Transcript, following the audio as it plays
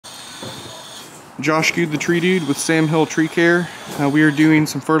Josh Good, the tree dude with Sam Hill Tree Care. We are doing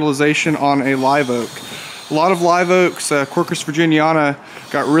some fertilization on a live oak. A lot of live oaks, Quercus virginiana,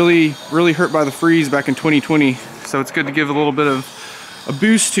 got really hurt by the freeze back in 2020. So it's good to give a little bit of a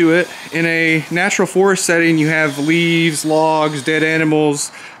boost to it. In a natural forest setting, you have leaves, logs, dead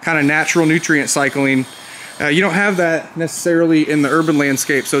animals, kind of natural nutrient cycling. You don't have that necessarily in the urban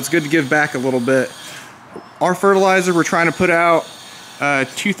landscape, so it's good to give back a little bit. Our fertilizer, we're trying to put out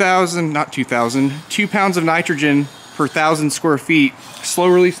 2 pounds of nitrogen per 1,000 square feet. Slow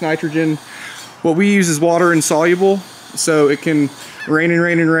release nitrogen. What we use is water insoluble, so it can rain and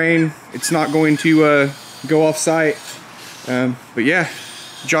rain and rain. It's not going to go off site. But yeah,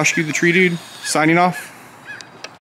 Josh Good, the tree dude, signing off.